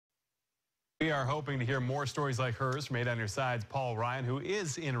We are hoping to hear more stories like hers from 8 on Your Side's Paul Ryan, who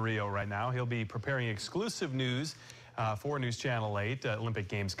is in Rio right now. He'll be preparing exclusive news for News Channel 8 Olympic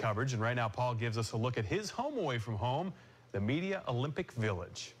Games coverage. And right now, Paul gives us a look at his home away from home, the Media Olympic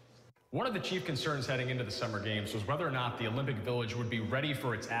Village. One of the chief concerns heading into the Summer Games was whether or not the Olympic Village would be ready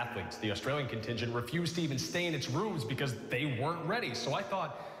for its athletes. The Australian contingent refused to even stay in its rooms because they weren't ready. So I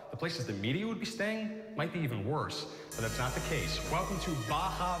thought the places the media would be staying might be even worse, but that's not the case. Welcome to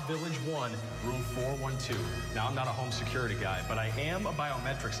Baja Village 1, room 412. Now, I'm not a home security guy, but I am a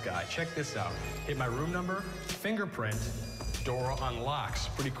biometrics guy. Check this out. Hit my room number, fingerprint, door unlocks.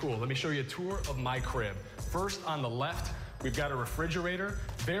 Pretty cool. Let me show you a tour of my crib. First, on the left, we've got a refrigerator,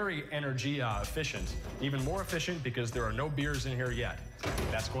 very energy efficient. Even more efficient because there are no beers in here yet.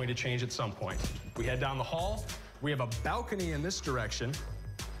 That's going to change at some point. We head down the hall. We have a balcony in this direction.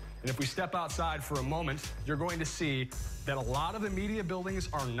 And if we step outside for a moment, you're going to see that a lot of the media buildings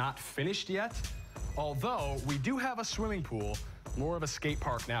are not finished yet. Although we do have a swimming pool, more of a skate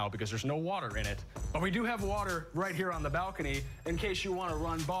park now because there's no water in it. But we do have water right here on the balcony in case you want to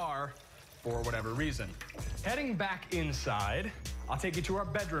run bar for whatever reason. Heading back inside, I'll take you to our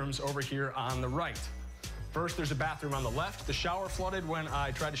bedrooms over here on the right. First, there's a bathroom on the left. The shower flooded when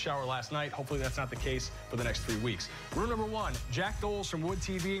I tried to shower last night. Hopefully that's not the case for the next 3 weeks. Room number 1, Jack Doles from Wood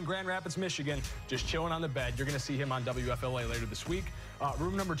TV in Grand Rapids, Michigan, just chilling on the bed. You're going to see him on WFLA later this week.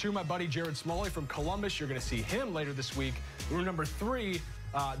 Room number 2, my buddy Jared Smalley from Columbus. You're going to see him later this week. Room number 3,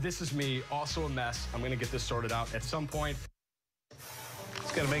 this is me, also a mess. I'm going to get this sorted out at some point.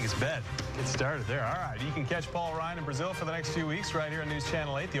 He's got to make his bed. Get started there. All right, you can catch Paul Ryan in Brazil for the next few weeks right here on News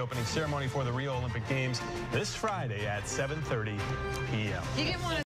Channel 8. The opening ceremony for the Rio Olympic Games this Friday at 7:30 p.m.